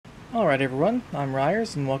Alright everyone, I'm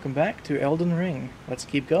Ryers and welcome back to Elden Ring. Let's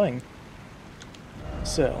keep going.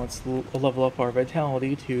 So, let's level up our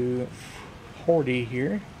vitality to 40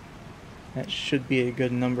 here. That should be a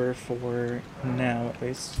good number for now at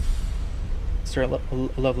least. Start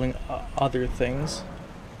leveling other things.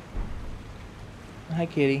 Hi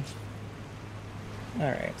kitty.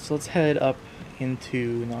 Alright, so let's head up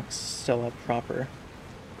into Noxtella proper.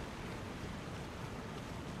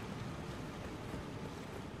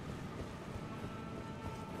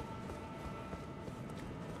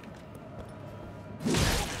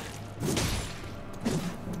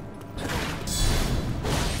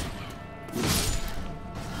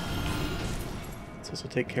 So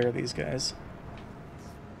take care of these guys.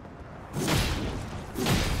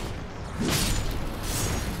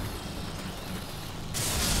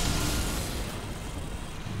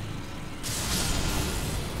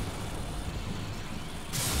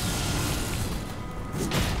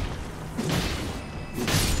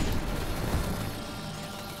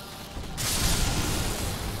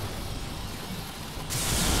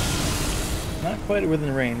 Not quite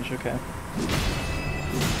within range, okay.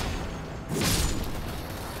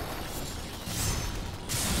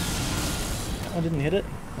 Oh, didn't hit it?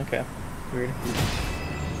 Okay. Weird.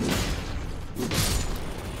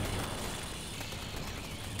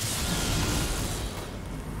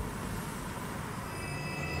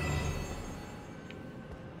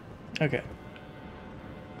 Okay.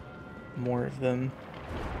 More of them.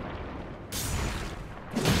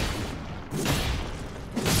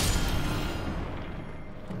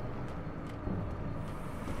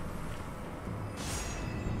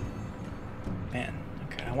 Man,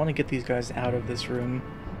 okay, I want to get these guys out of this room.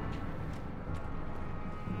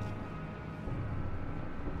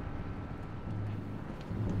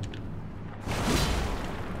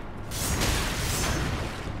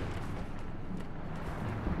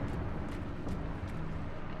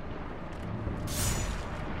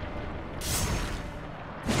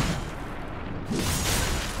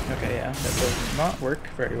 Okay, yeah, that does not work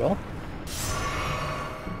very well.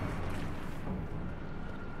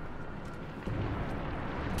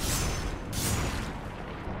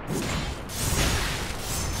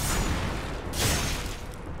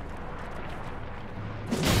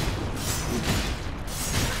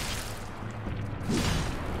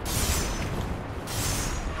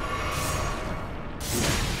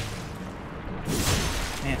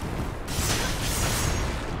 Man.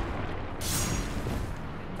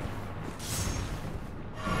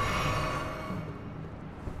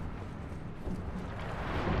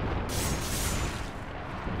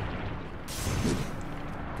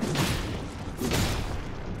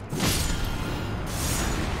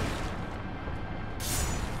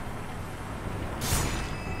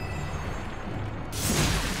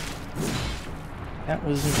 That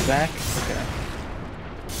was in the back? Okay.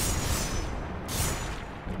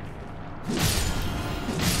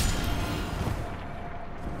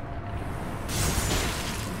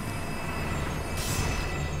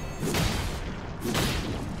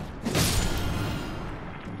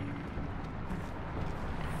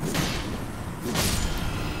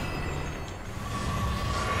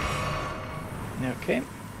 Okay.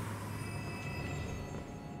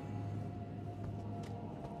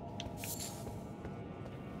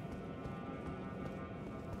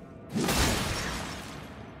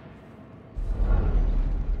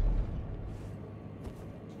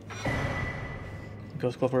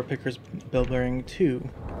 Ghost Clover Pickers Building 2.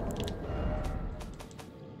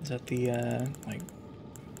 Is that the, like,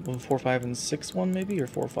 4, 5, and 6 one, maybe? Or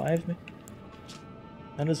 4, 5? Maybe?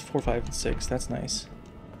 That is 4, 5, and 6. That's nice.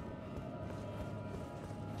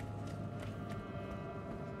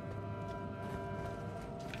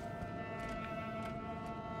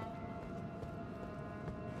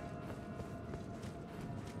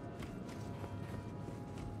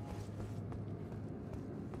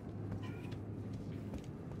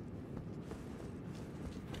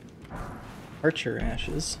 Archer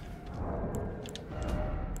ashes.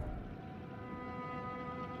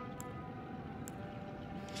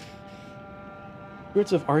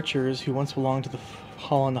 Spirits of archers who once belonged to the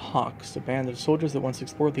Holland Hawks, a band of soldiers that once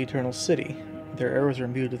explored the Eternal City. Their arrows are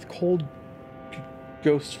imbued with cold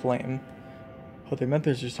ghost flame. Though their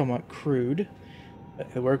methods are somewhat crude,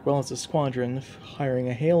 they work well as a squadron, firing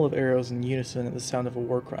a hail of arrows in unison at the sound of a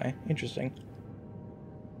war cry. Interesting.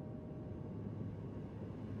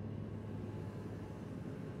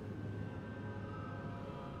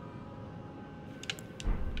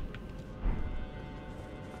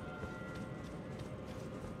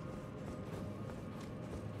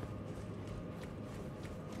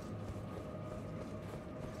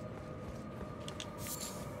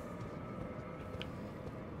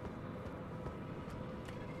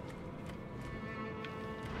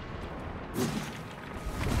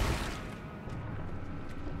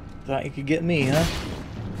 Thought you could get me, huh?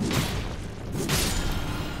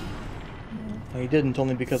 Well, you didn't,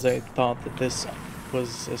 only because I thought that this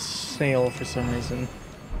was a snail for some reason.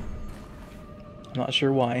 I'm not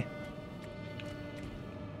sure why.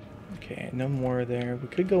 Okay, no more there. We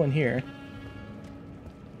could go in here.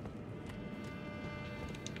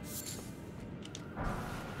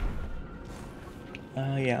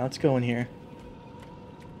 Yeah, let's go in here.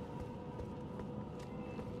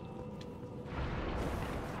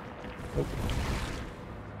 Oh.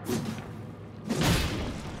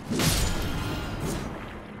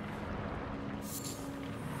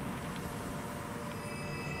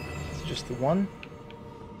 Is it just the one?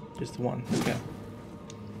 Just the one, okay.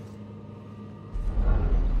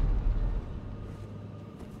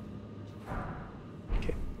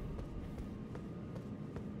 Okay.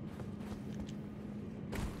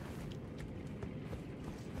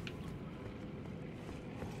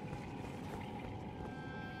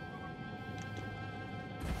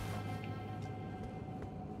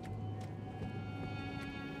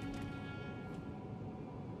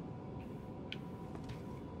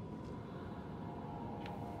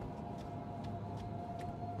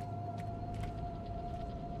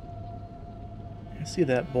 I see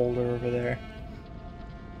that boulder over there.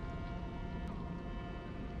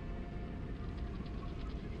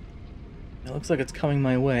 It looks like it's coming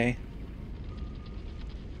my way.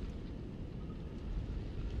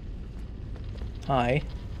 Hi.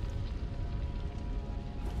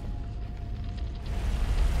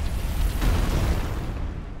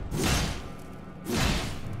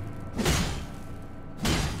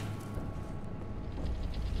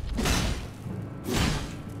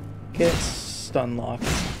 Okay, it's stun locked.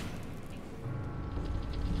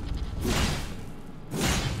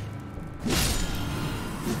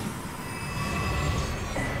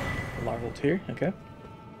 Larval tier, okay.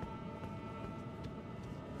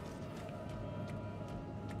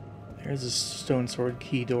 There's a stone sword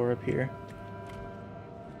key door up here.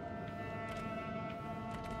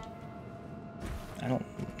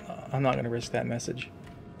 I'm not gonna risk that message.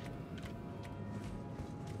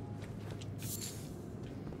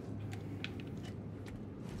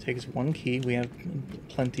 Takes one key, we have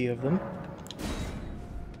plenty of them.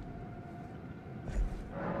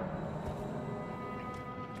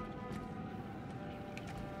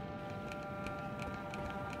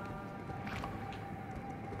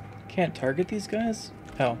 Can't target these guys?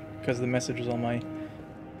 Oh, because the message was on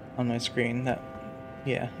my screen. That,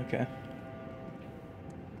 yeah, okay.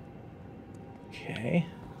 Okay.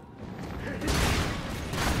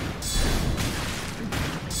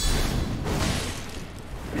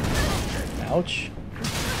 Ouch.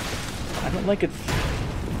 I don't like it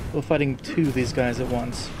fighting two of these guys at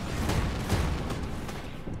once.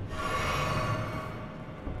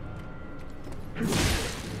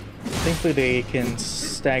 Thankfully they can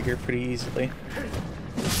stagger pretty easily.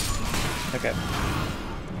 Okay.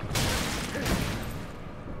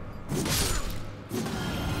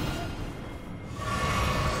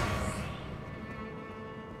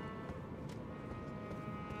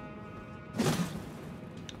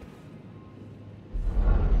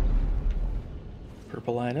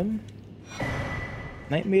 Purple item.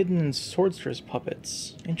 Night Maiden and Swordstress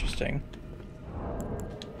puppets. Interesting.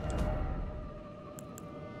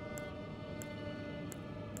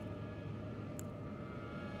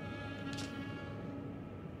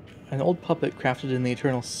 An old puppet crafted in the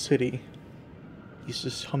Eternal City used to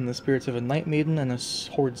summon the spirits of a Night Maiden and a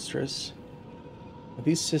Swordstress.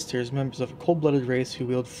 These sisters, members of a cold-blooded race who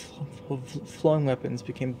wield flowing weapons,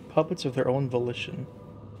 became puppets of their own volition.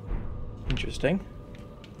 Interesting.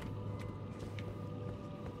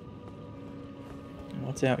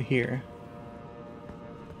 What's out here?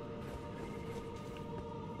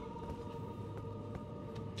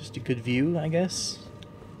 Just a good view, I guess?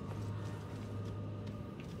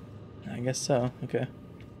 I guess so, okay.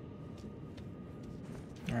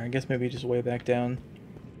 Or I guess maybe just way back down.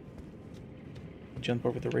 Jump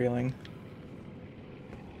over the railing.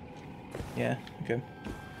 Yeah, okay.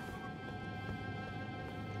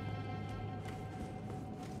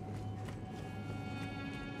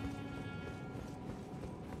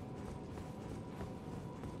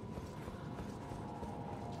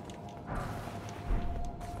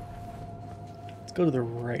 Let's go to the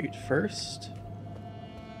right first.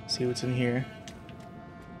 See what's in here.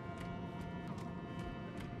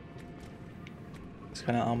 It's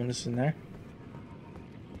kind of ominous in there.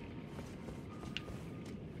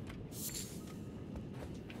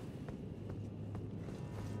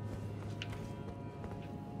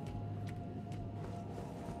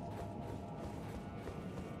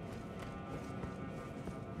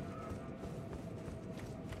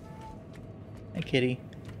 Hi, kitty.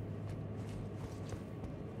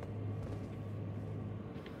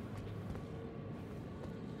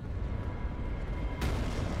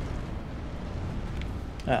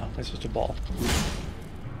 Oh, that's just a ball.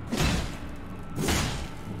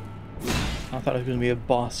 I thought it was going to be a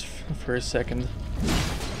boss for a second.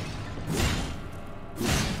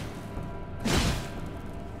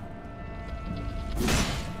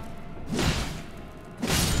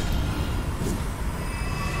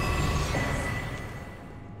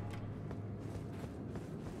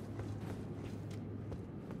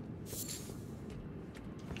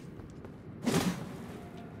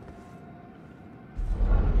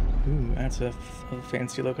 Ooh, that's a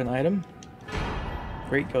fancy looking item.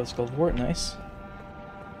 Great Ghost Gold Wart, nice.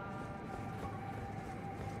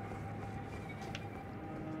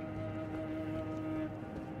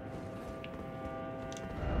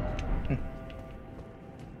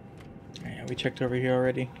 Yeah, we checked over here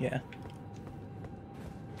already, yeah.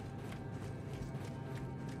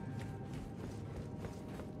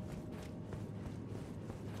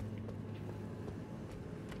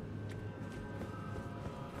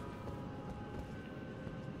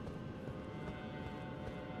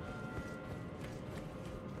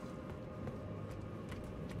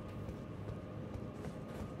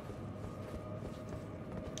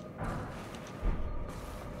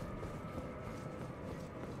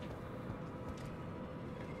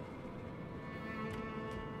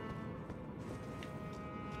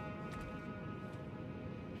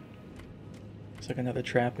 Looks like another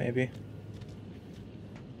trap, maybe.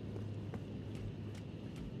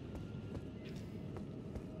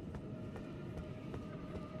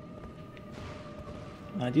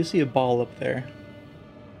 I do see a ball up there.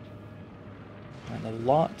 And a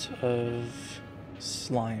lot of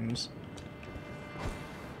slimes.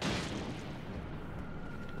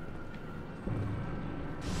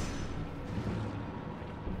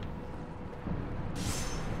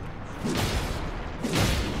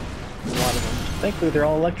 Thankfully, they're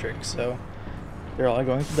all electric, so they're all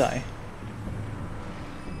going to die.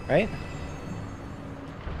 Right?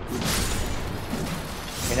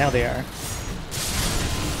 Okay, now they are.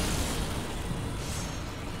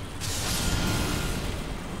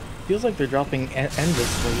 Feels like they're dropping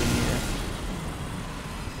endlessly in here.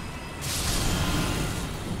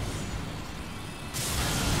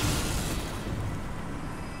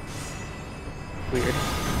 Weird.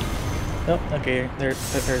 Oh, okay, there's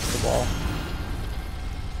the ball.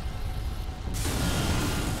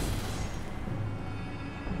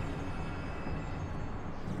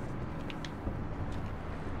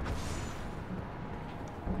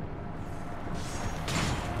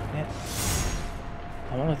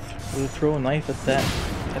 I want to throw a knife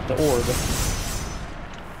at the orb.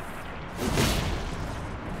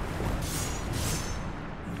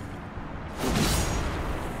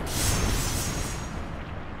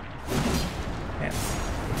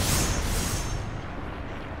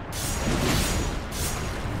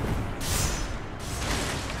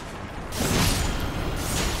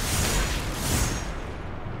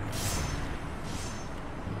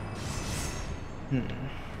 Man.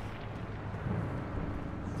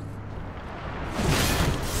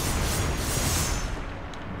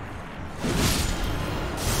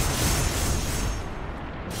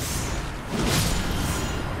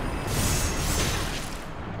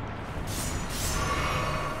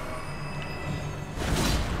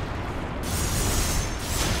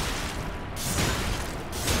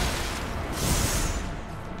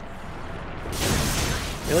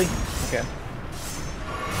 Really? Okay.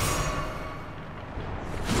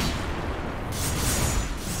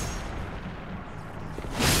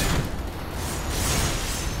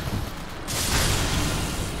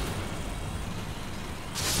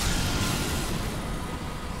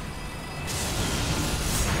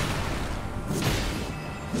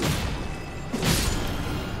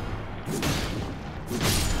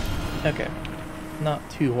 Okay. Not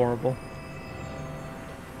too horrible.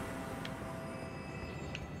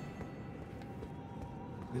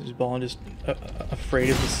 This ball just afraid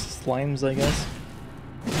of the slimes, I guess.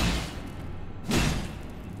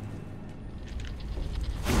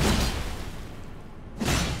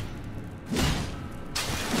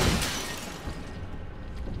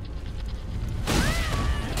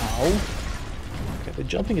 Ow. Okay, the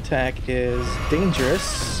jumping attack is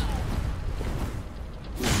dangerous.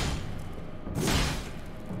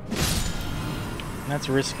 That's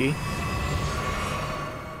risky.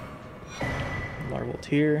 Larval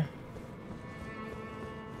tear.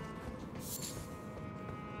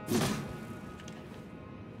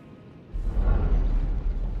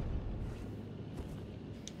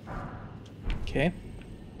 Okay.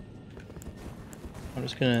 I'm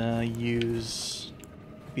just gonna use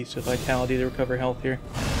Beast of Vitality to recover health here.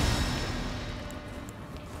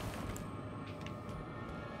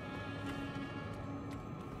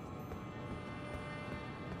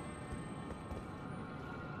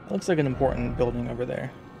 Looks like an important building over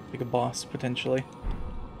there, like a boss potentially.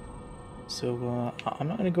 So I'm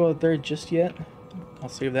not gonna go out there just yet. I'll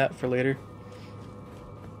save that for later.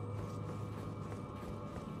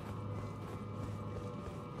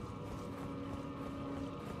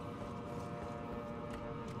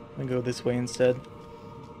 I'm gonna go this way instead.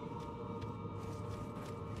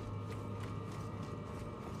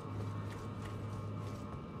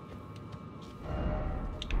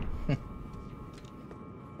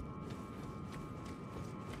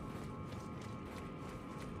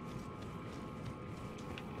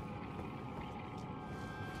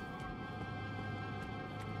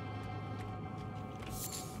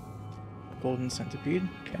 Golden centipede,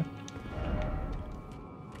 okay.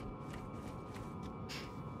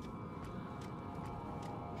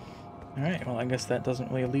 Alright, well I guess that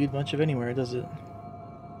doesn't really lead much of anywhere, does it?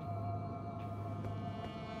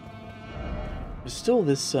 There's still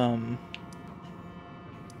this, that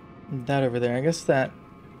over there. I guess that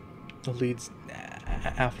leads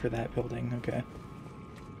after that building, okay.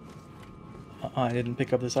 I didn't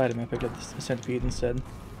pick up this item, I picked up the centipede instead.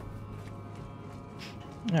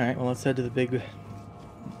 Alright, well let's head to the big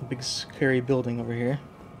scary building over here.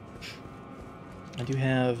 I do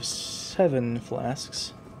have 7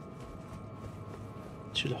 flasks.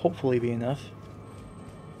 Should hopefully be enough.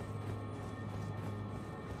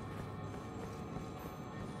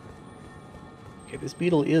 Okay, this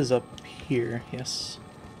beetle is up here, yes.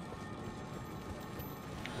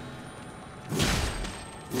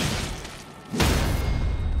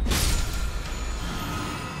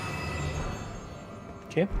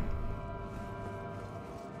 Okay.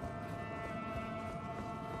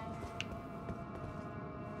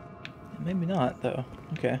 Maybe not, though.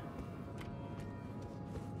 Okay.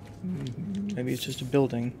 Maybe it's just a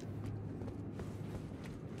building.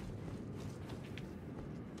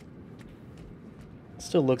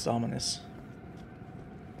 Still looks ominous.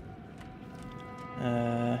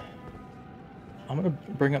 I'm gonna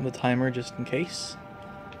bring up the timer just in case.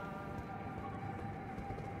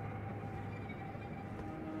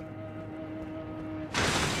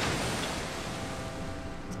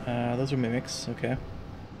 Those are mimics, okay.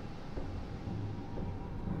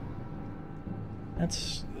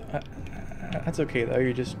 That's okay though.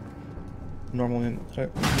 You're just normal mimics,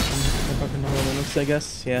 I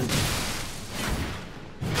guess. Yeah.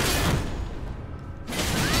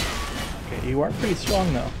 Okay, you are pretty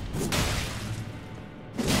strong though.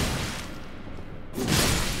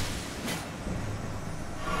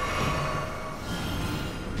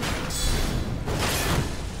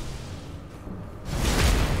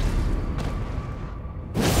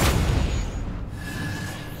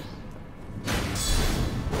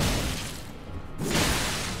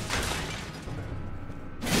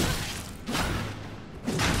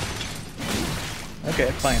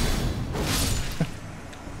 Okay, fine.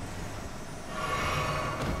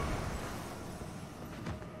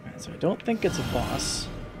 Alright, so I don't think it's a boss.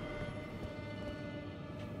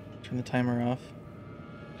 Turn the timer off.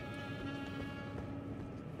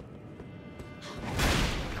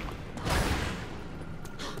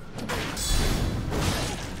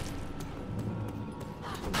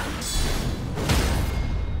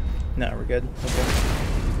 No, we're good. Okay.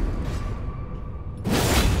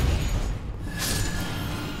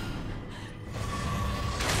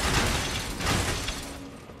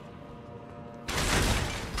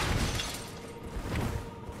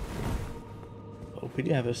 We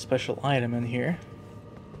do have a special item in here.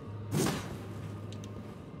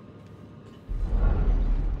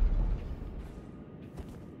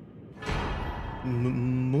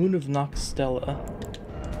 Moon of Noxtella.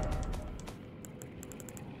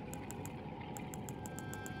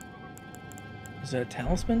 Is that a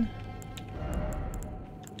talisman?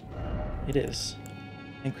 It is.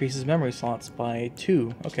 Increases memory slots by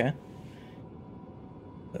 2. Okay.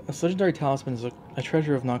 A legendary talisman is a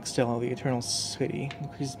treasure of Noxtella, the Eternal City.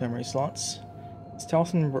 Increases memory slots. This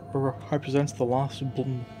talisman represents the lost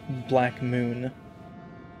Black Moon.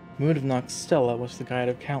 Moon of Noxtella was the guide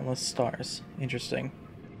of countless stars. Interesting.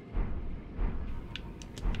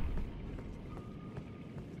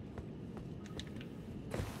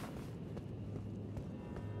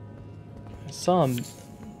 I saw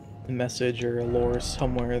a message or a lore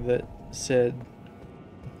somewhere that said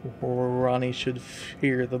Ronnie should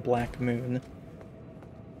fear the Black Moon.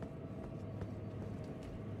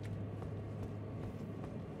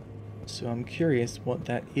 So I'm curious what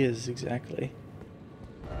that is exactly.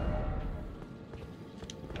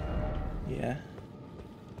 Yeah.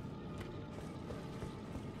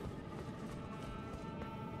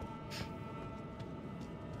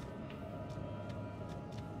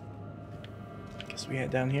 Guess we head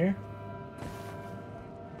down here.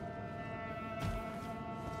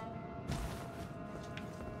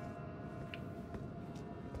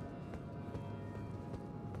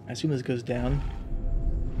 I assume this goes down.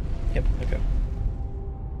 Yep, okay.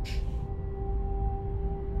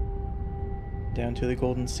 Down to the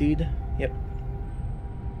golden seed. Yep.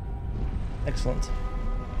 Excellent.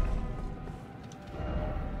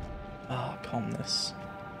 Ah, calmness.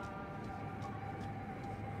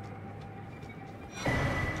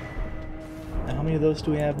 Now, how many of those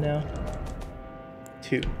do we have now?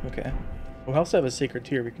 2, okay. We also have a sacred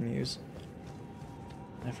tear we can use.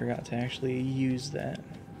 I forgot to actually use that.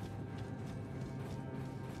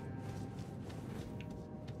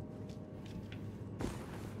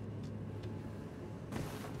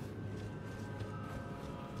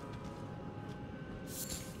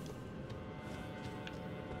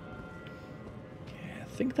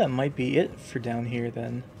 I think that might be it for down here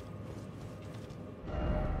then.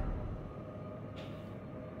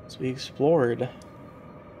 So we explored.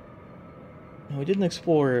 No, we didn't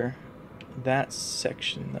explore that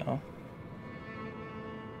section though.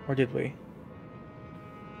 Or did we?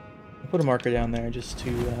 I'll put a marker down there just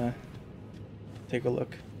to take a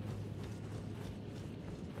look.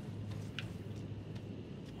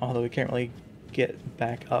 Although we can't really get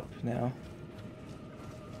back up now.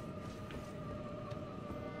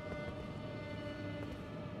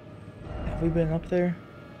 Have we been up there?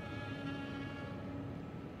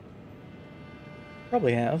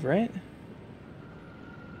 Probably have, right?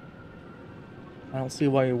 I don't see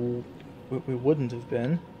why we wouldn't have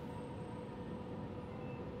been.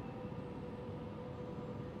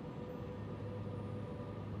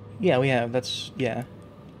 Yeah, we have. That's, yeah.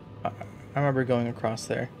 I remember going across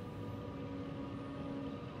there.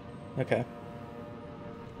 Okay.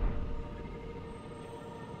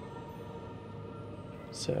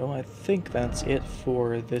 So I think that's it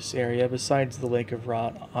for this area, besides the Lake of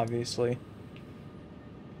Rot, obviously.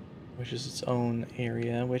 Which is its own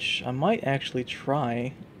area, which I might actually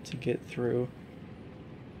try to get through.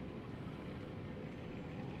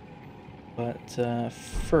 But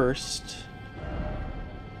first,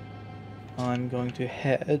 I'm going to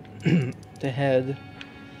head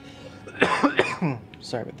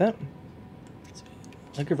sorry about that.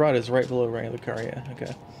 Lake of Rot is right below Lucaria.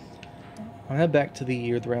 Okay. I'm gonna head back to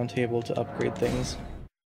the round table to upgrade things.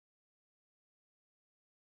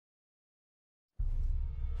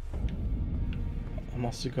 I'm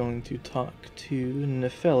also going to talk to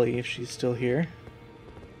Nefeli if she's still here.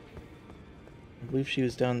 I believe she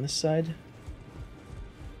was down this side.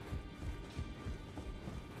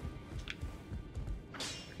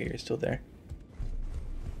 Okay, you're still there.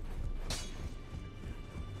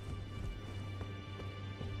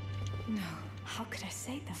 No, how could I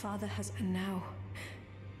say that? Father has a now.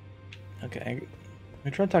 Okay, I'm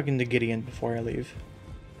gonna try talking to Gideon before I leave.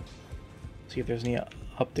 See if there's any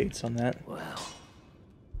updates on that. Well,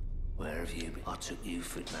 where have you been? I took you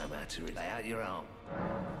for it no matter. Lay out your arm.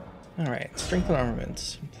 Alright, strength and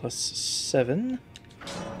armament. +7.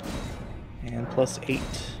 And +8.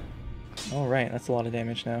 Alright, that's a lot of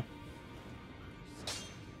damage now.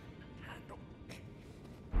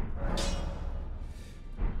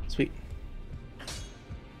 Sweet.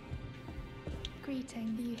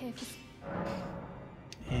 Greeting, are you here for...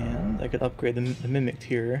 And I could upgrade the Mimic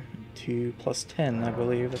tier to +10, I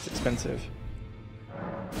believe. That's expensive.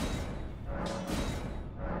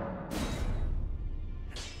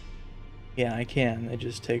 Yeah, I can. It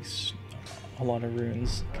just takes a lot of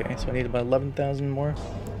runes. Okay, so I need about 11,000 more.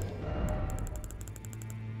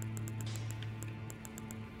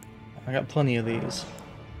 I got plenty of these.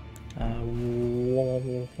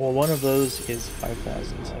 Well, one of those is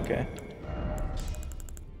 5,000. Okay.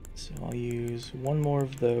 So I'll use one more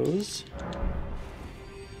of those.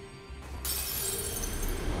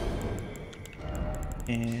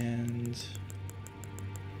 And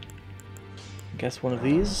I guess one of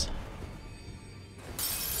these.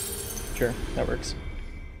 Sure, that works.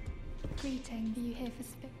 Greeting, are you here for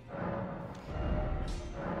spit?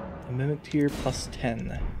 A Mimic tier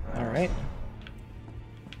 +10. Alright.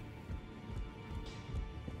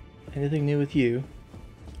 Anything new with you?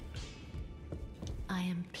 I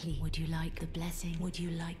am pleased. Would you like the blessing? Would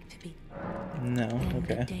you like to be? No, Then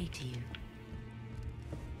okay. good day to you.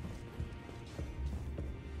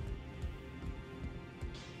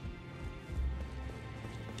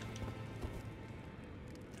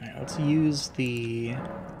 Alright, let's use the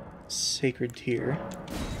Sacred Tier.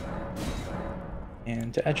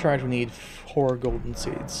 And to add charge, we need 4 golden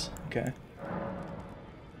seeds. Okay.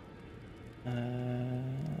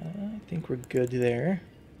 I think we're good there.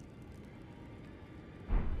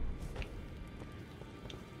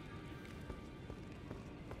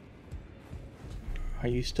 Are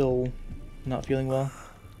you still not feeling well?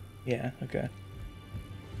 Yeah, okay.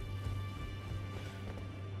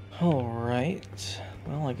 Alright.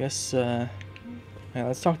 Well, I guess, yeah,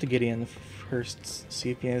 let's talk to Gideon first, see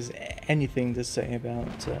if he has anything to say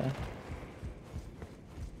about the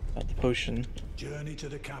potion. Journey to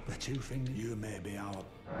the capital. Two things you may be our.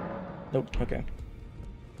 Nope, okay.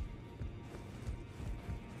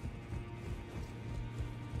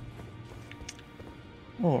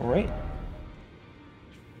 Alright.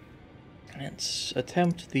 Let's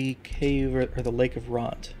attempt the cave or the lake of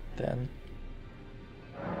rot then.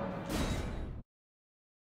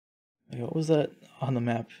 Okay, what was that on the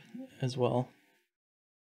map as well?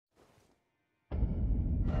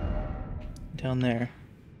 Down there.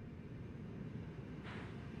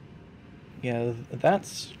 Yeah,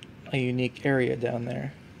 that's a unique area down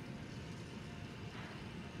there.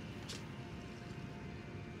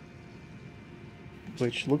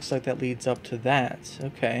 Which looks like that leads up to that.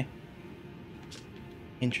 Okay.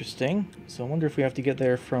 Interesting. So I wonder if we have to get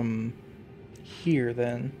there from here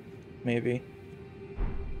then, maybe.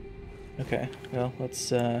 Okay, well, let's,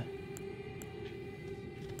 do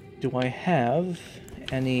I have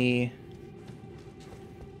anything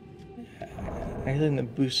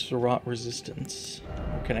that boosts rot resistance?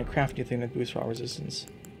 Or can I craft anything that boosts rot resistance?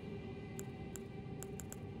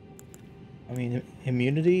 I mean,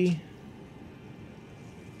 immunity?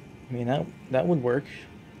 I mean, that would work.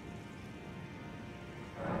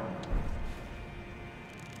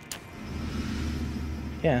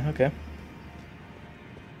 Yeah, okay.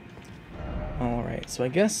 Alright, so I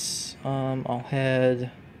guess I'll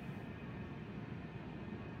head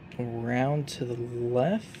around to the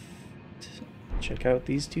left. Check out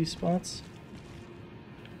these 2 spots.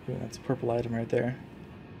 Ooh, that's a purple item right there.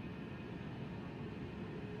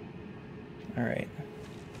 Alright.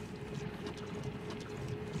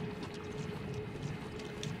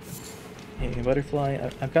 Hey,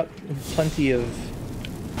 butterfly. I've got plenty of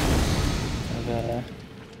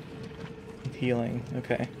healing.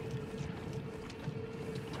 Okay.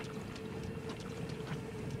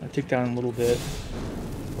 I took down a little bit.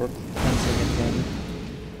 Or cleansing again.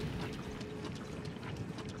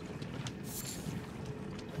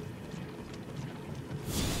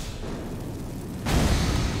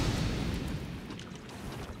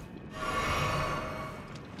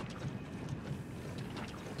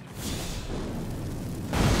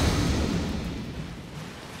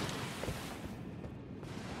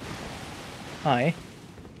 Hi.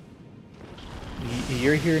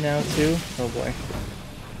 You're here now too? Oh boy.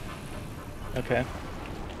 Okay.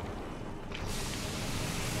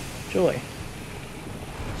 Joy.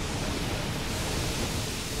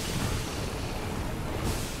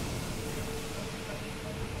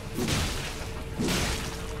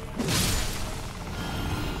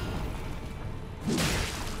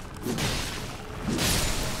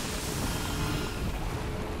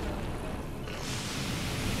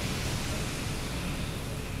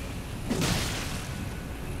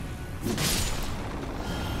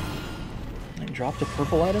 Dropped a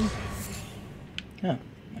purple item? Huh,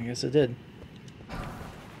 I guess it did.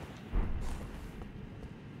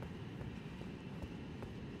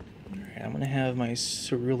 Alright, I'm gonna have my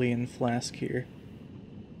cerulean flask here.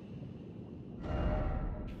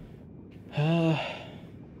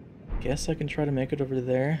 Guess I can try to make it over to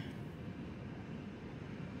there.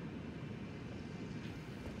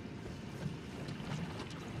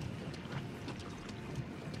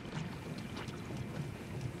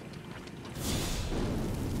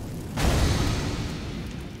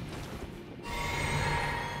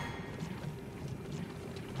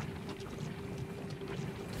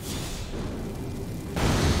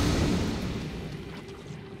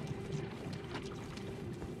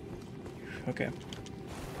 Okay.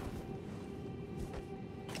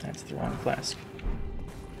 That's the wrong flask.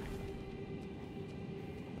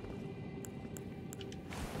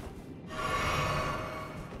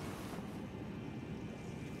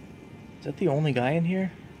 Is that the only guy in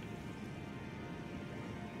here?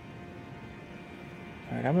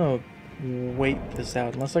 Alright, I'm gonna wait this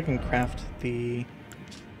out. Unless I can craft the...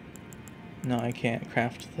 No, I can't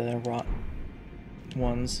craft the rot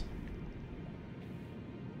ones.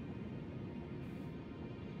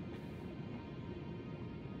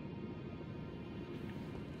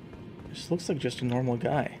 This looks like just a normal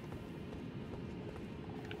guy.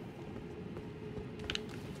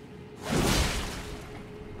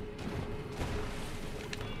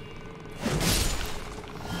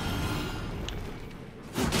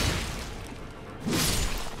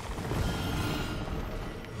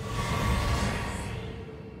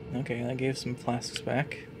 Okay, that gave some flasks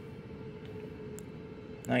back.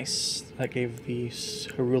 Nice. That gave the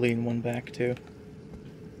cerulean one back too.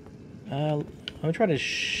 I'm gonna try to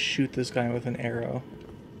shoot this guy with an arrow.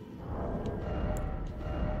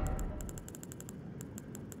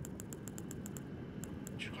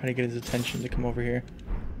 Try to get his attention to come over here.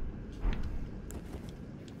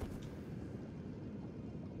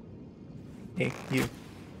 Hey, you.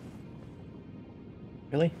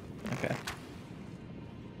 Really? Okay.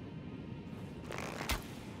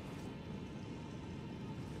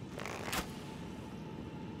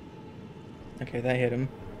 Okay, that hit him.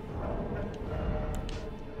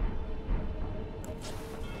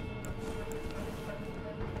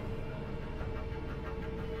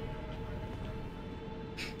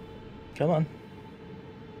 Come on.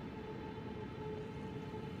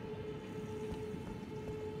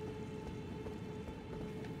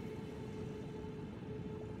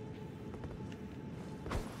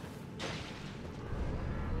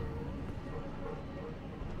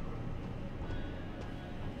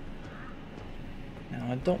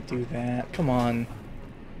 No, don't do that. Come on.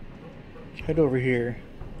 Head over here.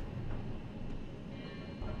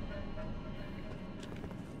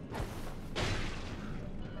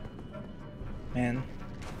 Man.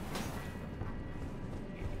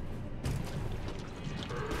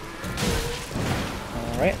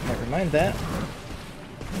 Alright, never mind that.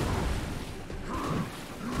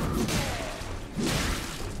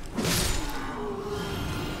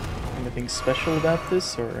 Anything special about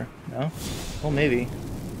this, or no? Well, maybe.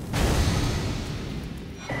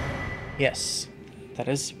 Yes, that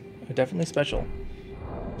is definitely special.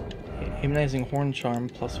 Immunizing Horn Charm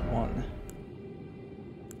 +1.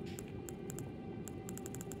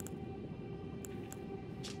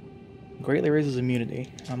 Greatly raises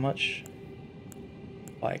immunity. How much?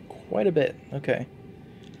 By quite a bit. Okay.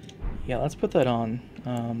 Yeah, let's put that on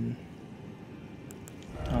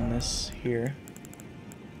this here.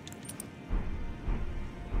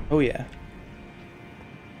 Oh yeah.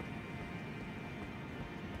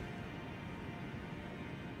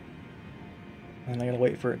 And I gotta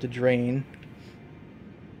wait for it to drain.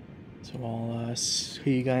 So I'll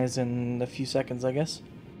see you guys in a few seconds, I guess.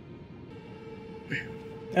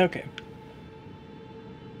 Okay.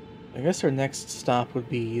 I guess our next stop would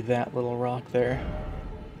be that little rock there.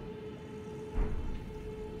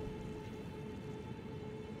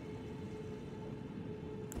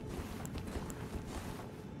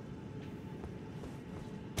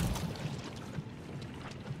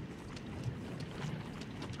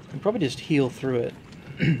 I'll probably just heal through it.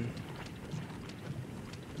 And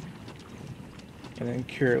then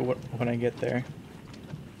cure it when I get there.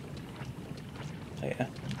 Oh yeah,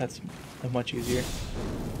 that's much easier.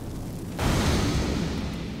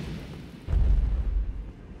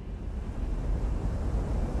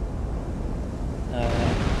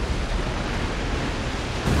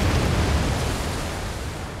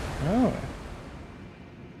 Oh.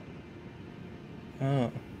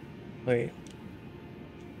 Oh. Wait.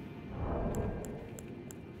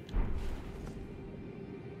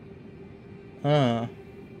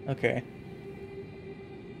 Okay.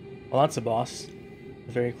 Well, that's a boss.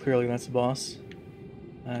 Very clearly that's a boss.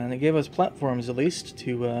 And it gave us platforms, at least,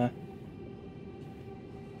 to,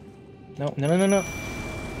 No. Well,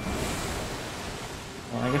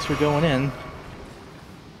 I guess we're going in.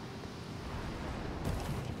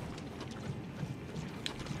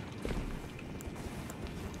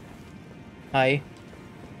 Hi.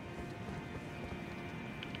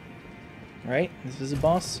 Right? This is a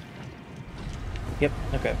boss? Yep,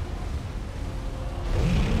 okay.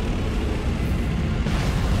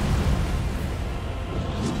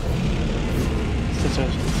 Such a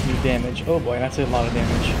new damage. Oh boy, that's a lot of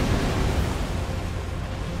damage.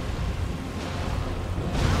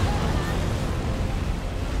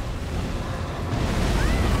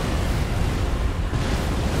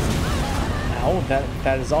 Ow,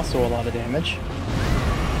 that is also a lot of damage.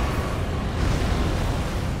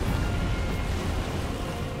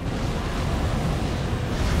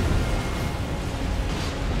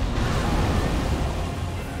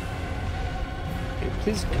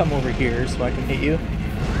 Please come over here so I can hit you.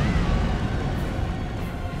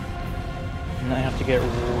 And I have to get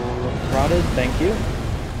rotted, thank you.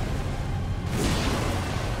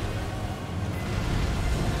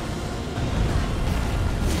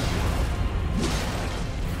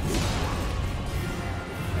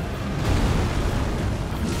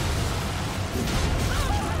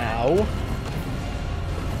 Ow.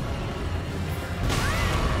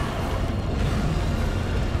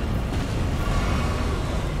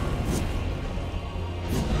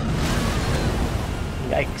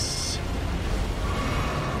 Yikes.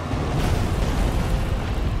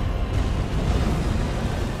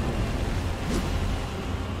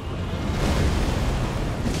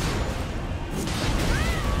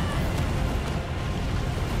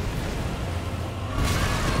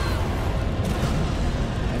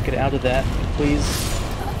 out of that, please.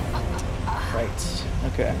 Right.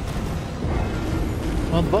 Okay.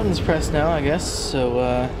 Well, the button's pressed now, I guess, so,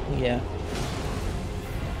 yeah.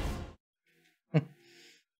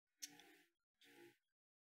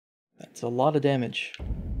 That's a lot of damage.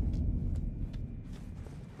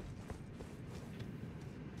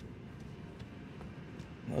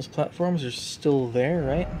 Those platforms are still there,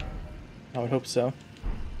 right? I would hope so.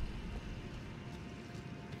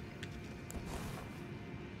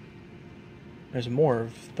 There's more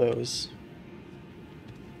of those.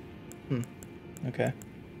 Okay.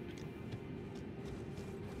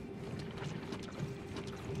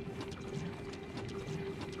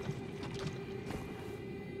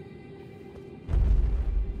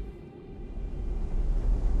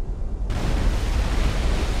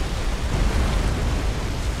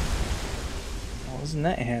 Well, isn't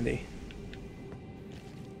that handy?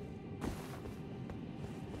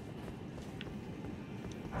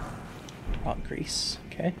 Rock grease,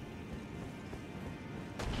 okay.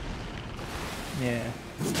 Yeah.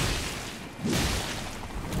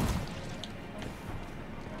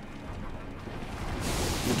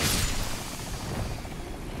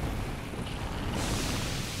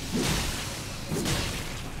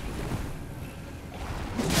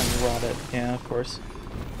 And rot it, yeah, of course.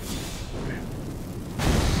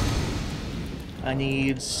 I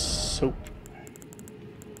need soap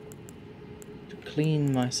to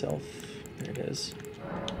clean myself. There it is.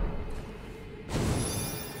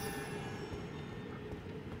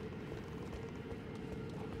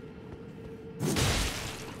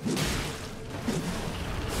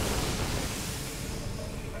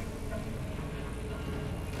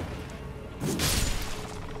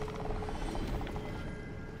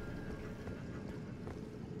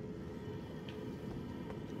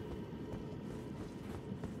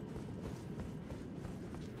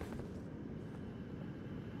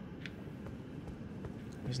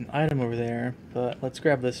 There's an item over there, but let's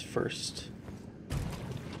grab this first.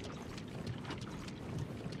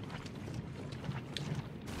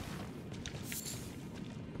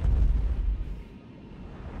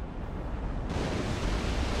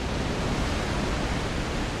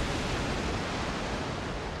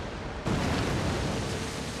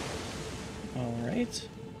 All right.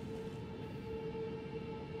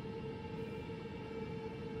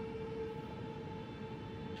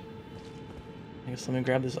 I guess let me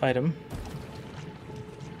grab this item.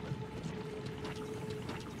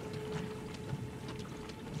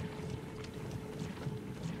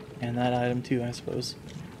 And that item too, I suppose.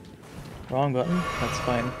 Wrong button, that's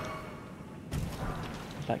fine.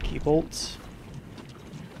 That key bolts.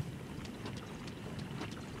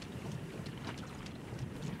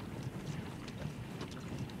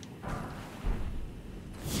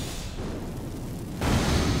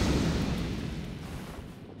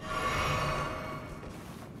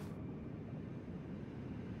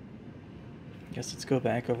 Guess let's go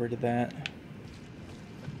back over to that.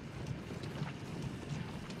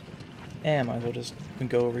 And might as well just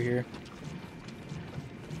go over here.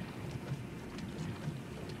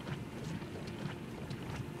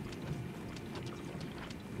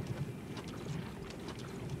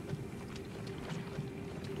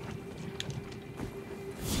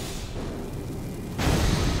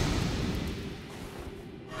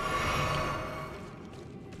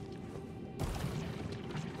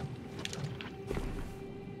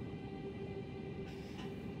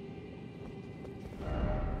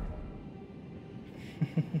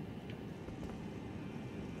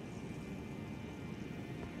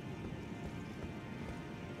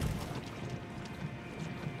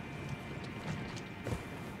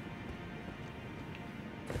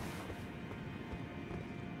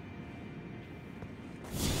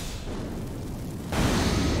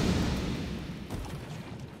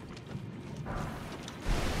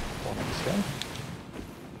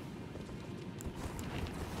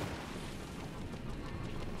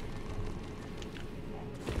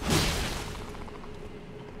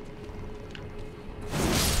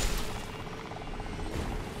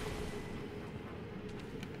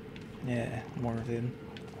 Yeah, more of them.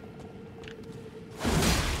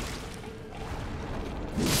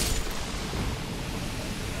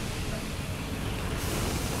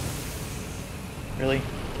 Really?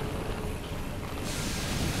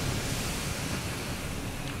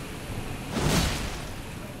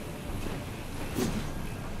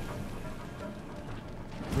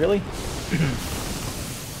 Really?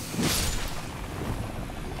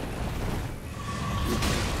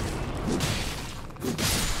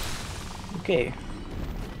 Okay.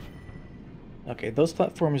 Okay, those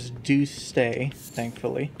platforms do stay,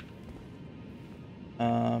 thankfully.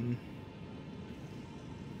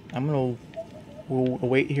 I'm gonna we'll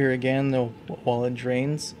wait here again while it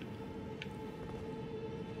drains.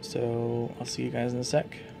 So I'll see you guys in a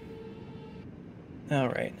sec.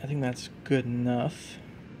 Alright, I think that's good enough.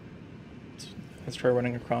 Let's try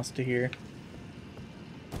running across to here.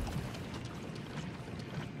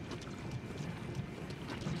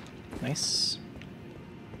 Nice.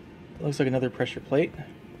 Looks like another pressure plate.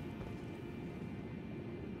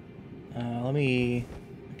 Let me...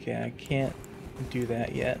 Okay, I can't do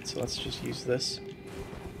that yet, so let's just use this.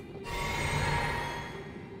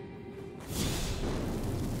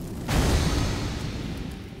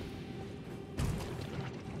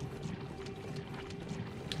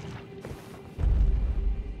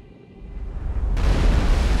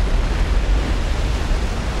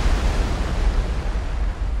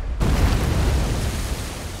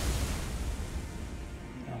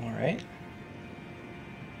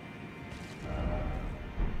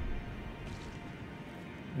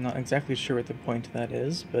 I'm not exactly sure what the point of that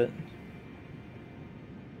is, but...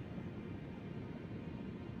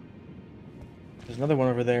 There's another one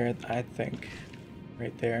over there, I think.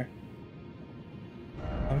 Right there.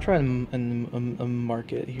 I'm trying to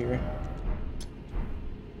mark it here.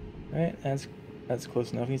 Right, that's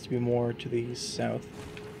close enough. It needs to be more to the south.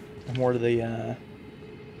 Or more to the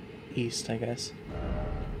east, I guess.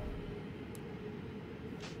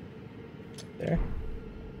 There.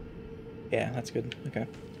 Yeah, that's good. Okay.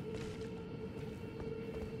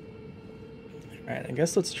 Alright, I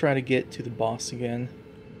guess let's try to get to the boss again.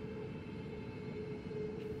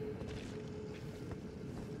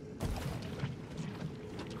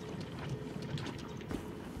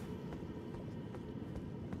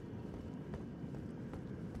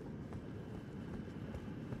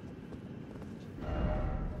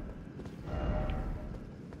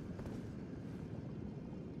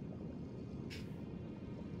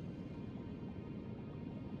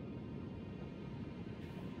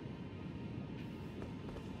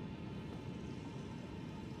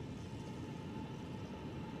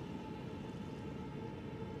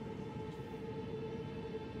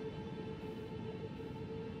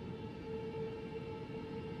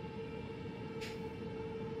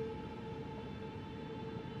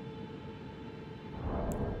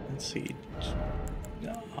 Let's see.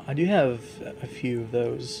 I do have a few of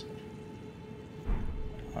those.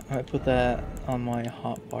 I put that on my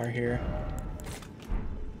hotbar here.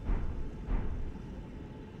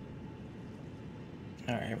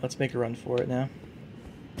 Alright, let's make a run for it now.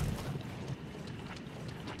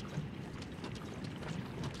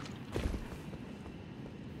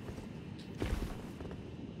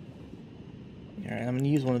 Alright, I'm gonna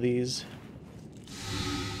use one of these.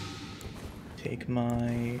 Take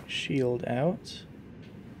my shield out.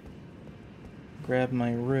 Grab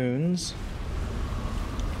my runes.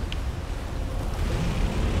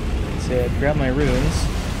 Said, grab my runes.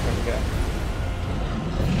 There we go.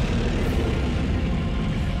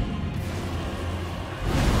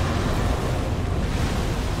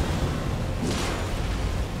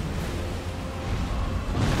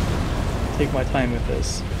 Take my time with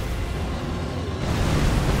this.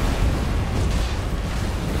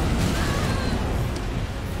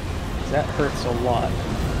 That hurts a lot.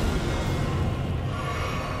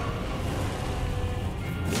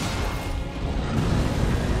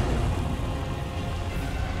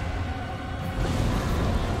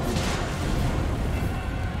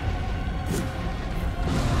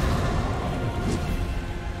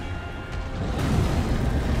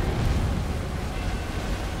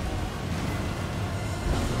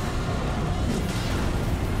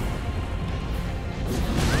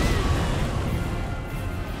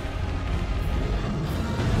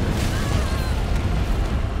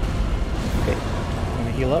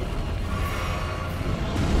 Heal up.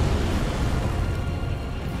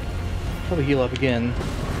 Probably heal up again.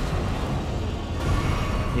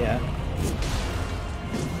 Yeah.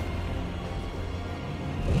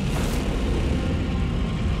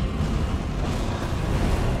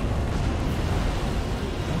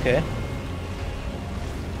 Okay.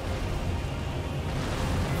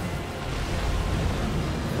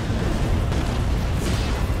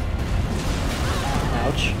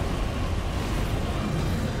 Ouch.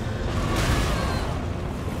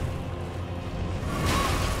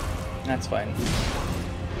 That's fine.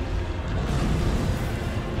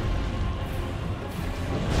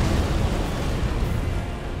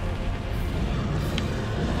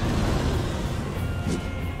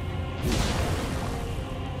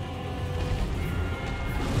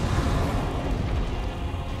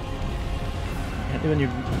 Can't do any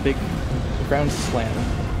big ground slam.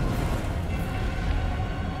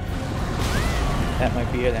 That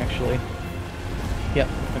might be it, actually. Yep,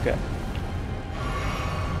 Okay.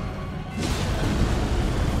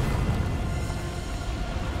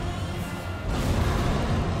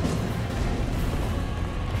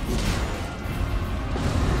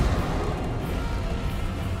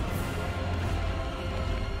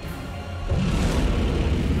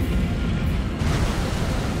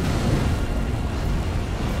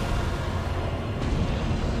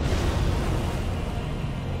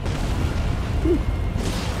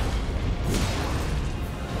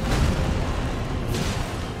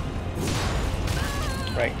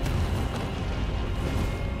 Right.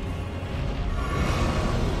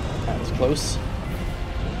 That was close.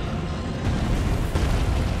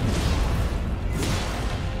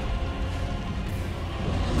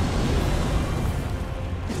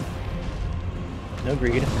 No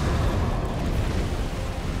greed.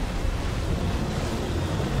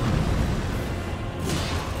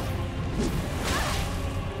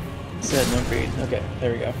 Said no greed. Okay,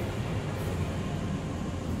 there we go.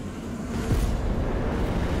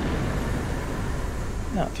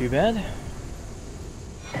 Not too bad.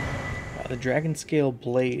 The dragon scale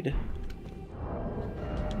blade.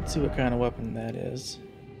 Let's see what kind of weapon that is.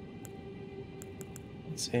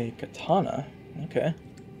 It's a katana. Okay.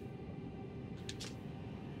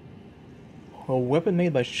 A weapon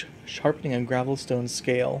made by sharpening a gravelstone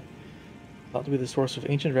scale, thought to be the source of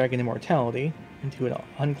ancient dragon immortality, into an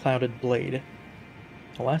unclouded blade.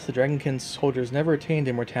 Alas, the dragonkin soldiers never attained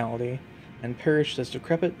immortality, and perished as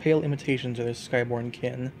decrepit, pale imitations of their skyborn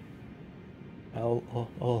kin.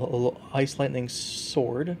 Ice lightning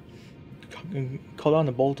sword. Call down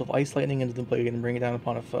a bolt of ice lightning into the blade and bring it down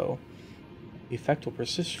upon a foe. The effect will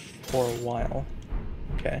persist for a while.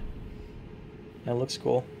 Okay. That looks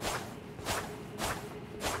cool.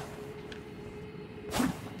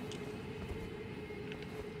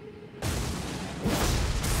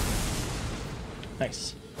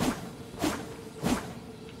 Nice.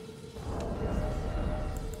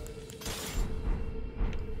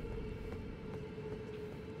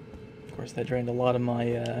 Of course, that drained a lot of my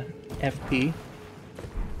FP.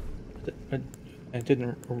 But I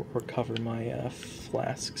didn't recover my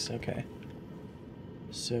flasks. Okay.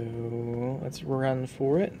 So let's run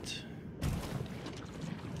for it.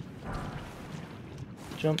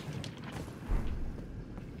 Jump.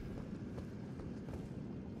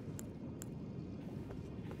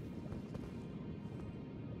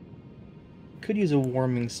 Could use a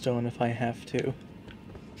warming stone if I have to.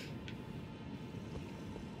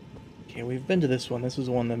 Okay, we've been to this one. This was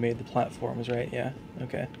the one that made the platforms, right? Yeah,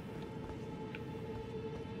 okay.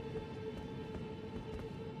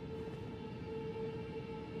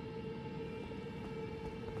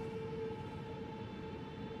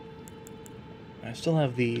 I still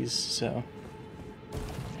have these, so...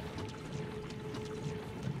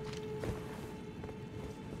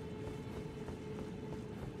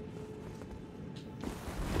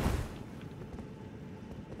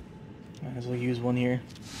 might as well use one here.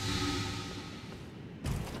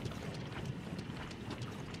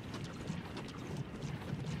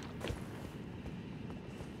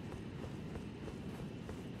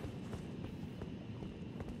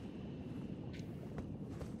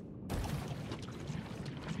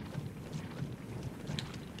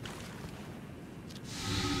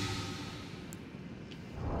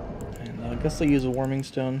 And I guess I'll use a warming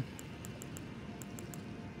stone.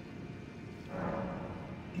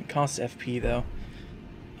 It costs FP though.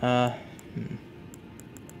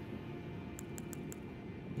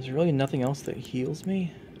 Is there really nothing else that heals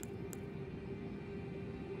me?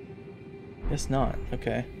 Guess not.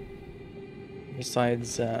 Okay.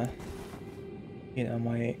 Besides, you know,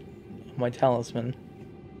 my talisman.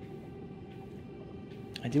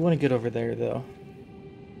 I do want to get over there though.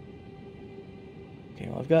 Okay,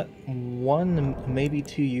 well I've got one, maybe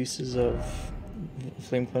two uses of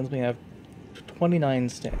Flame Cleanse Me. I have 29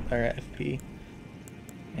 FP,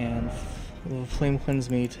 and Flame Cleanse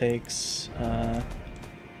Me takes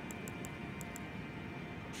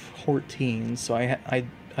 14, so I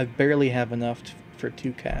barely have enough for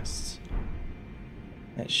 2 casts.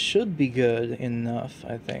 That should be good enough,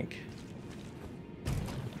 I think.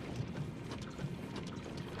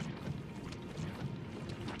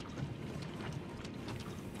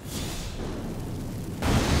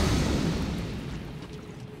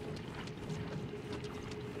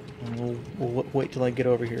 We'll wait till I get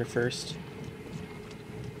over here first.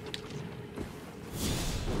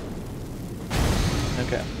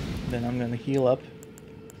 Okay, then I'm gonna heal up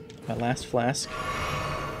my last flask.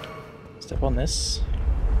 Step on this.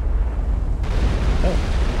 Oh,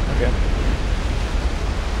 okay.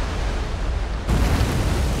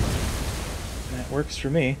 That works for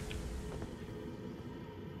me.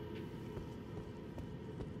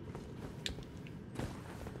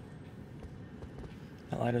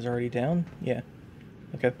 ladder's already down? Yeah.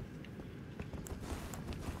 Okay.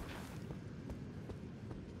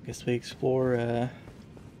 Guess we explore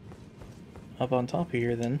up on top of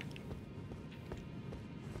here then.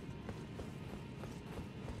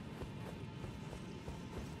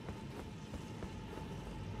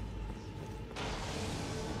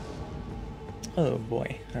 Oh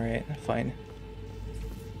boy. Alright, fine.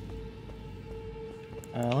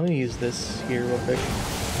 Let me use this here real quick.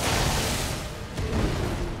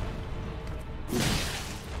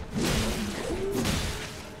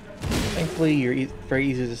 Thankfully, you're very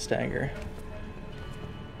easy to stagger.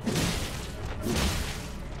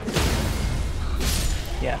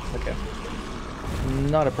 Yeah, okay.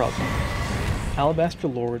 Not a problem. Alabaster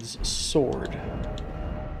Lord's Sword.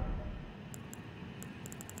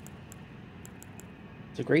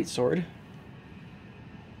 It's a great sword.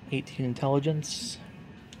 18 intelligence.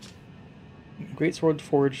 Great sword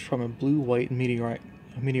forged from a blue-white meteoric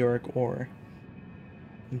ore.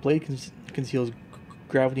 The blade conceals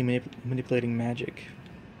gravity manipulating magic.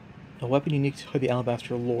 A weapon unique to the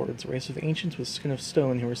Alabaster Lords, a race of ancients with skin of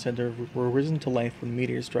stone who were said to have risen to life when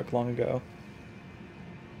meteors struck long ago.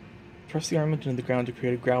 Press the armament into the ground to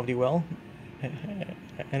create a gravity well.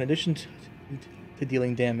 In addition to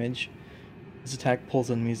dealing damage, this attack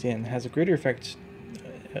pulls enemies in. Has a greater effect,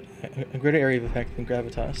 a greater area of effect than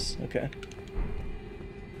gravitas. Okay.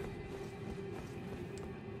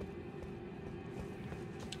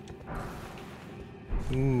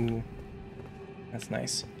 Ooh, that's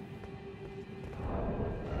nice.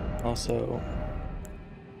 Also,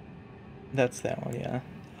 that's that one, yeah.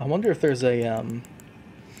 I wonder if there's a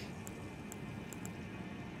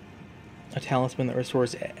talisman that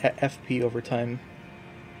restores FP over time.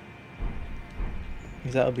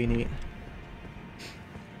 Because that would be neat.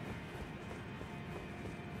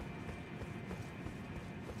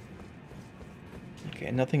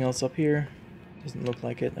 Okay, nothing else up here. Doesn't look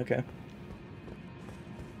like it. Okay.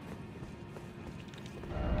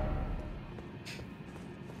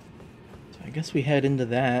 I guess we head into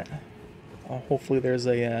that. Hopefully there's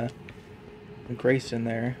a grace in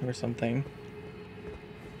there or something.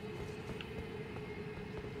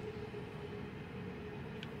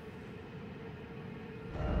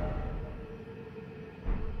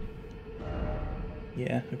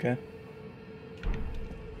 Yeah, okay.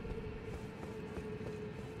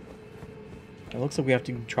 It looks like we have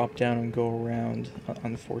to drop down and go around,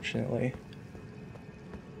 unfortunately.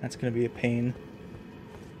 That's gonna be a pain.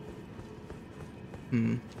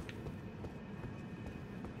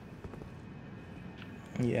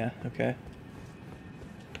 Yeah, okay.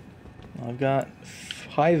 Well, I've got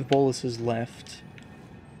 5 boluses left.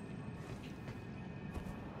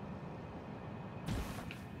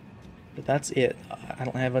 But that's it. I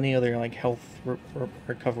don't have any other, like, health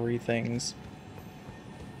recovery things.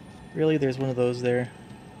 Really? There's one of those there.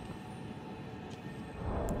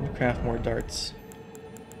 Let me craft more darts.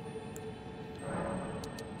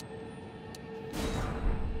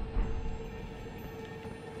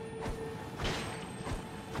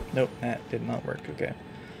 Nope, that did not work. Okay.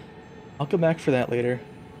 I'll come back for that later.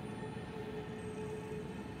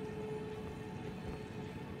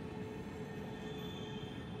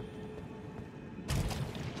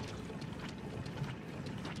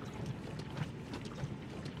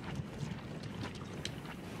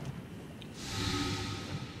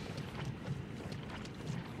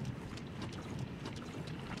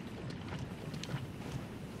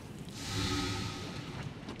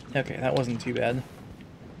 Okay, that wasn't too bad.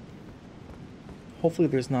 Hopefully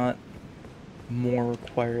there's not more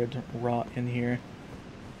required rot in here.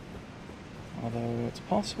 Although it's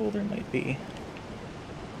possible there might be.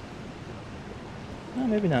 No,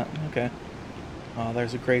 maybe not. Okay. Oh,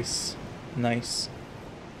 there's a grace. Nice.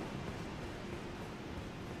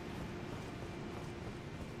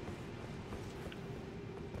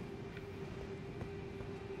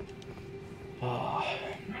 Oh.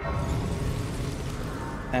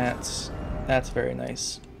 That's very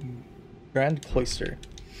nice. Grand Cloister.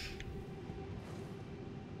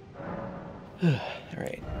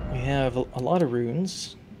 Alright, we have a lot of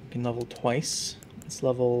runes. We can level twice. Let's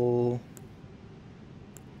level...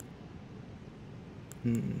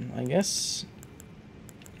 I guess...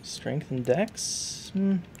 Strength and Dex?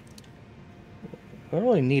 We don't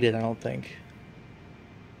really need it, I don't think.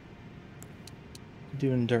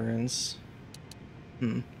 Do Endurance.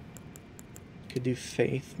 Could do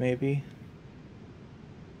Faith, maybe.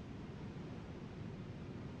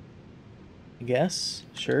 I guess?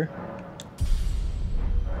 Sure.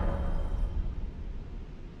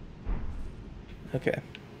 Okay.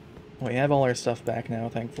 We have all our stuff back now,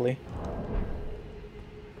 thankfully.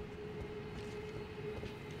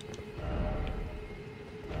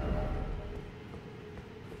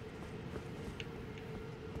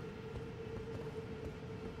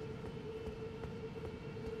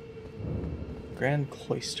 Grand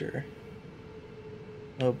Cloister.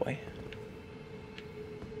 Oh boy.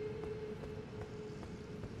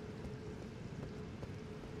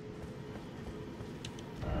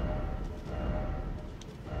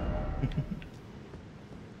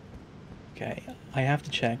 Okay, I have to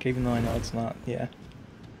check, even though I know it's not. Yeah.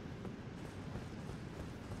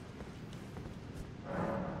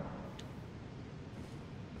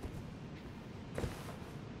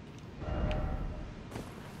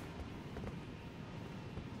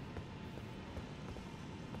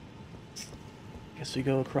 Guess we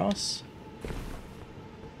go across.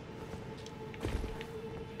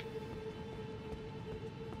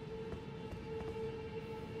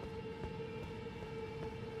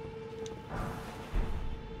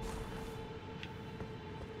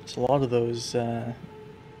 There's a lot of those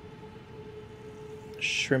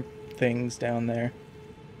shrimp things down there.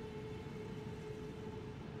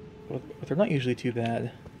 But they're not usually too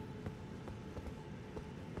bad.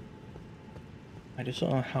 I just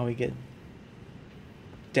don't know how we get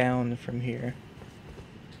down from here.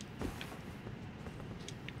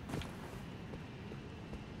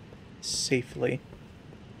 Safely.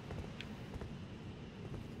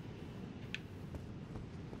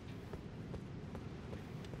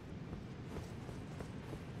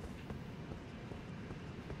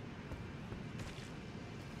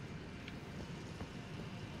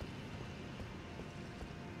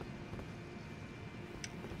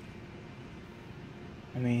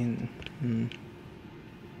 I mean,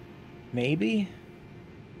 maybe?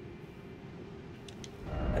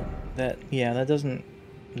 Yeah, that doesn't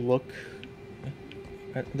look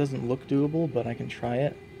doable, but I can try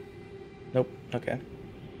it. Nope, okay.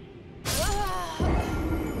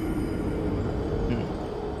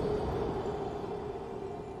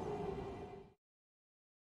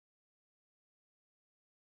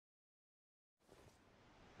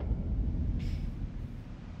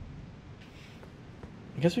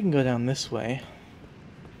 I guess we can go down this way.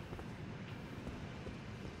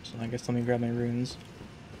 So I guess let me grab my runes.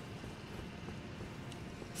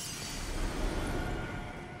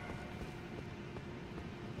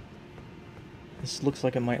 This looks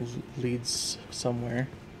like it might lead somewhere.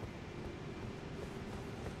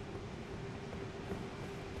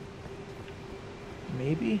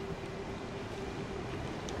 Maybe?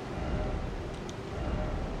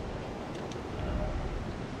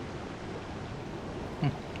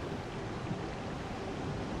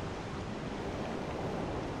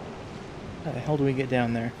 How the hell do we get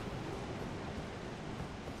down there?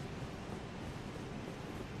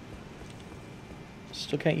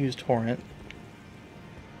 Still can't use torrent.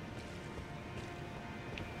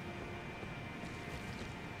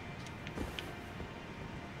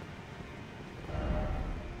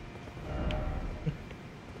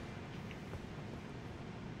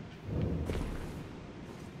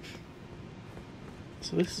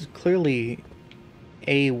 So this is clearly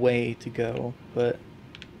a way to go, but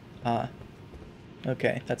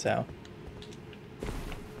okay, that's how.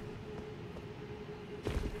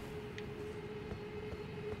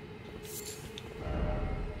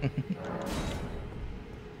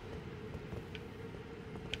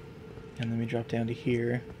 And then we drop down to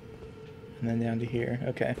here, and then down to here.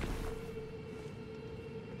 Okay.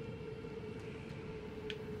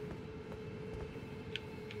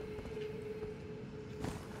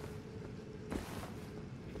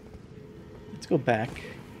 Let's go back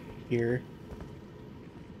here.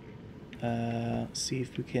 See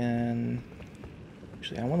if we can...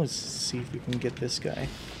 Actually, I want to see if we can get this guy.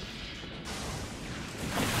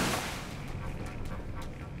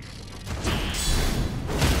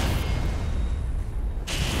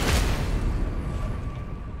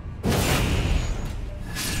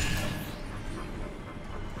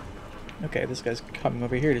 Okay, this guy's coming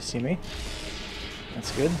over here to see me.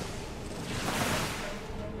 That's good.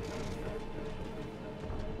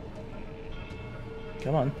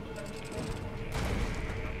 Come on.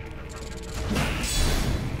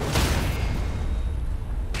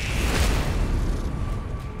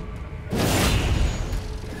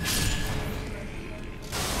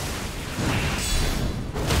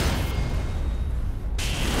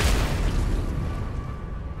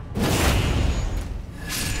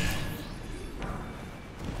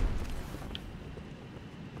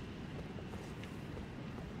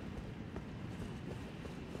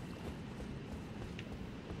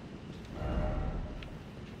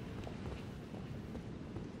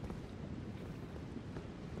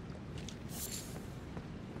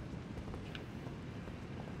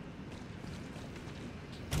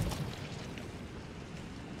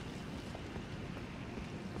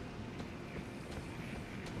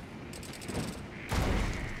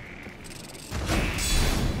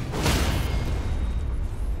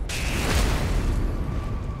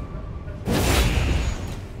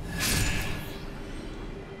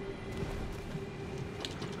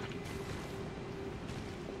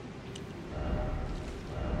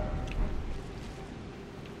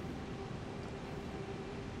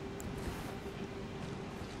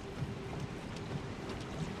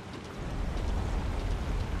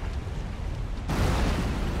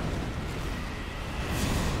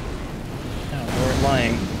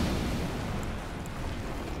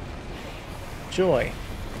 joy.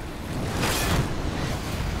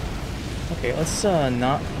 Okay, let's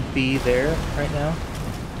not be there right now.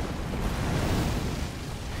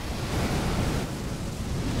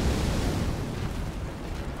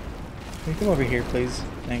 Can you come over here, please?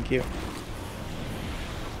 Thank you.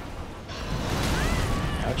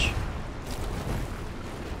 Ouch.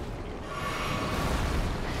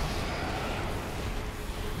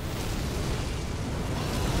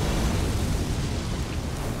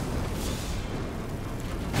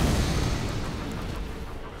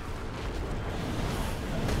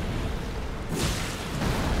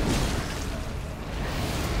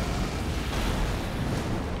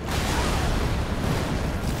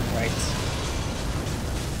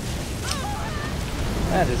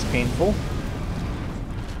 That is painful.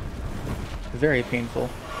 Very painful.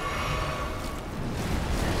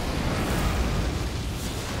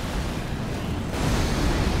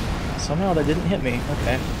 Somehow that didn't hit me.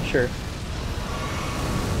 Okay, sure.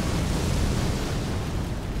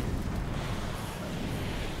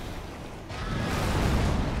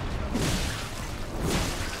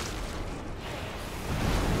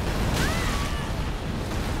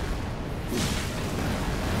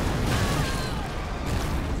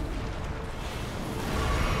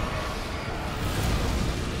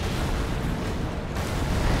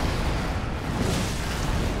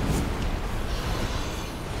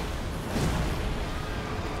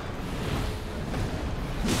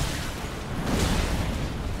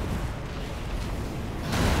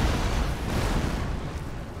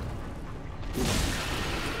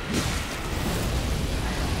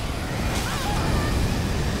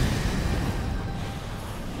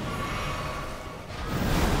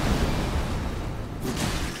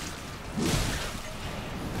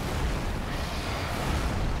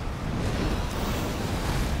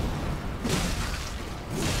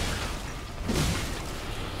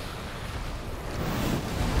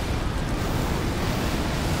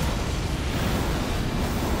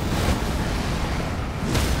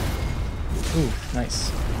 Ooh,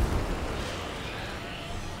 nice.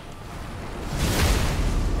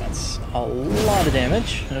 That's a lot of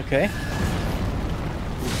damage. Okay.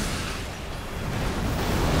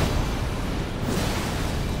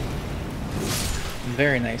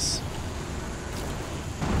 Very nice.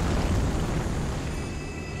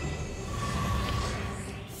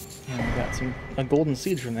 And we got a golden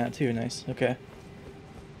seed from that too. Nice. Okay.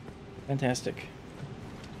 Fantastic.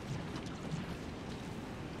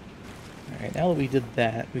 Alright, now that we did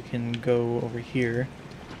that, we can go over here,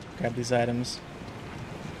 grab these items.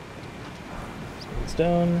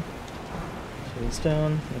 Stone,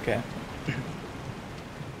 stone, okay.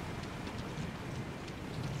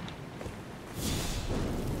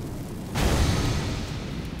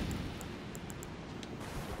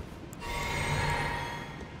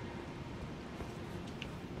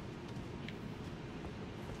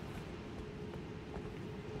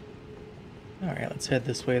 Alright, let's head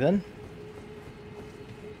this way then.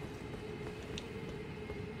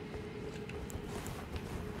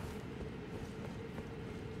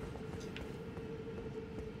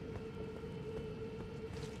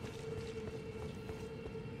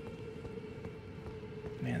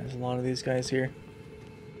 Man, there's a lot of these guys here.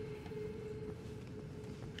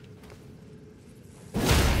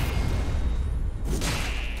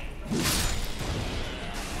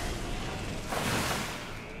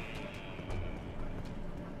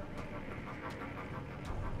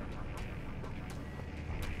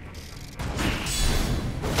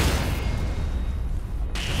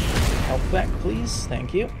 Health back, please.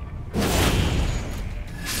 Thank you.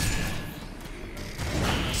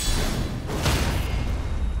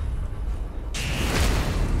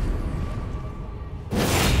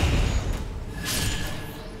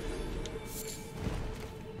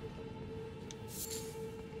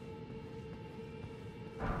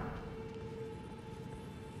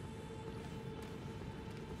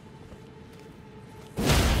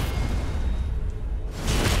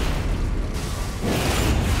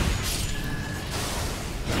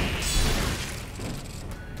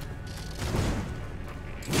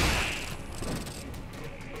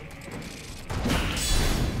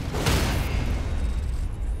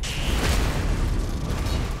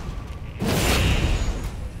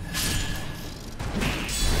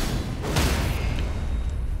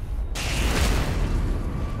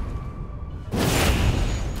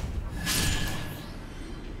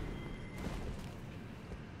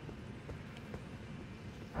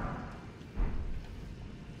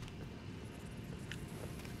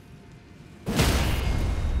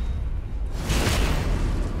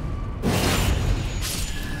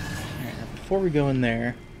 Before we go in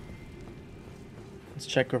there, let's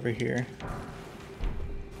check over here.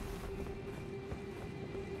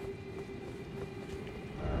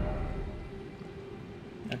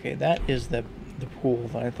 Okay, that is the pool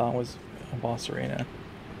that I thought was a boss arena.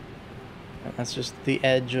 That's just the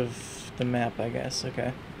edge of the map, I guess.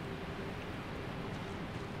 Okay.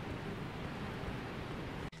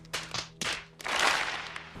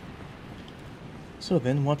 So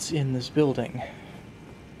then, what's in this building?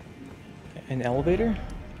 An elevator?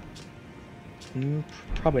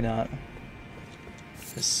 Probably not.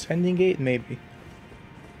 Ascending gate? Maybe.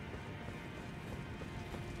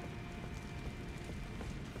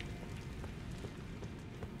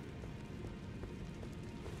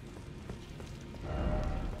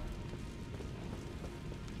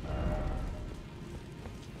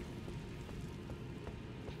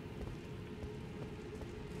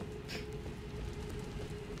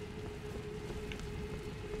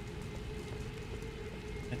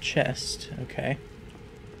 Chest, okay.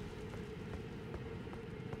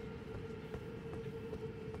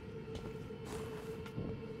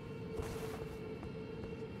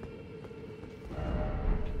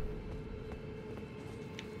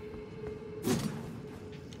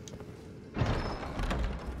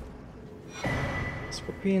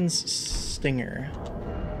 Scorpion's stinger.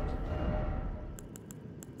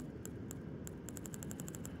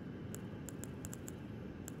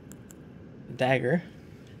 Dagger.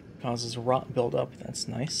 Causes rot buildup. That's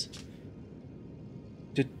nice.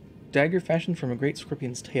 Dagger fashioned from a great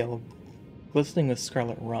scorpion's tail, glistening with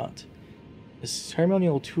scarlet rot. A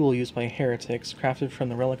ceremonial tool used by heretics, crafted from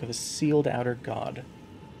the relic of a sealed outer god.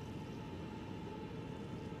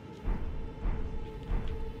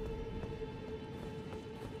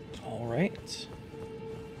 Alright.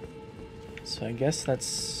 So I guess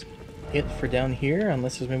that's it for down here,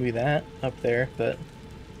 unless there's maybe that up there, but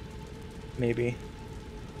maybe.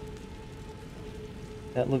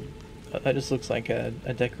 That just looks like a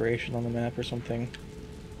decoration on the map or something.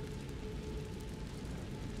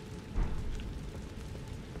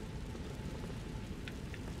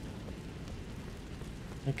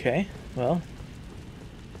 Okay, well,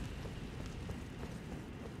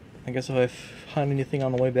 I guess if I find anything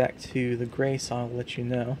on the way back to the Grace, I'll let you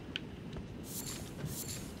know.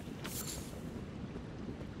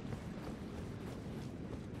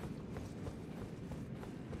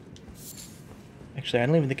 Actually, I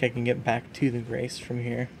don't even think I can get back to the Grace from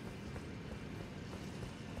here.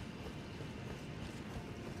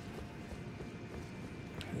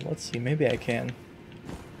 Let's see, maybe I can.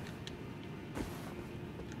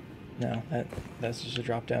 No, that's just a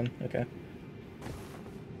drop down. Okay.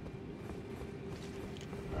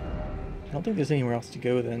 I don't think there's anywhere else to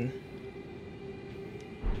go then.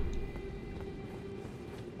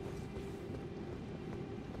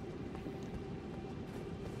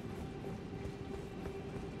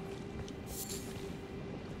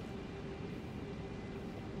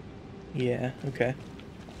 Yeah, okay.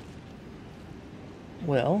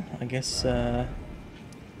 Well, I guess, I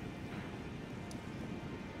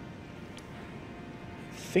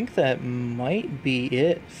think that might be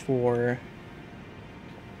it for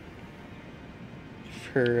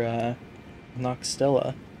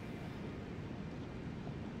Noxtella.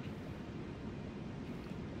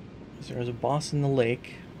 So there's a boss in the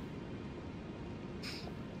lake.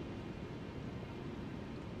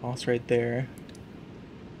 Boss right there.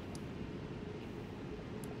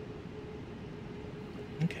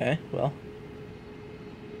 Okay, well.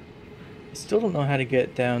 I still don't know how to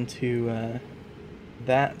get down to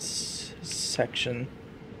that section.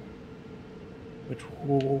 Which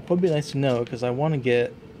would be nice to know, because I want to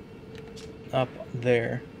get up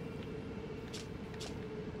there.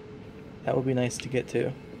 That would be nice to get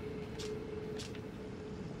to.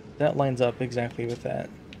 That lines up exactly with that.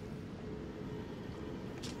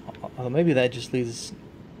 Although maybe that just leads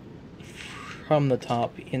from the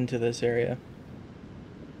top into this area.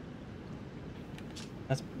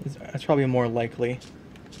 That's probably more likely.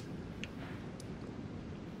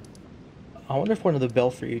 I wonder if one of the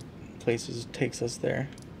belfry places takes us there.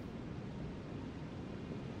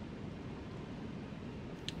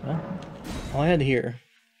 Well, I'll head here.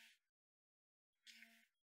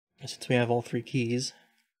 Since we have all 3 keys.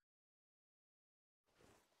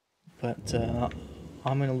 But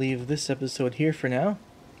I'm going to leave this episode here for now.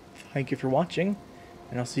 Thank you for watching,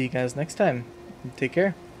 and I'll see you guys next time. Take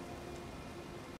care.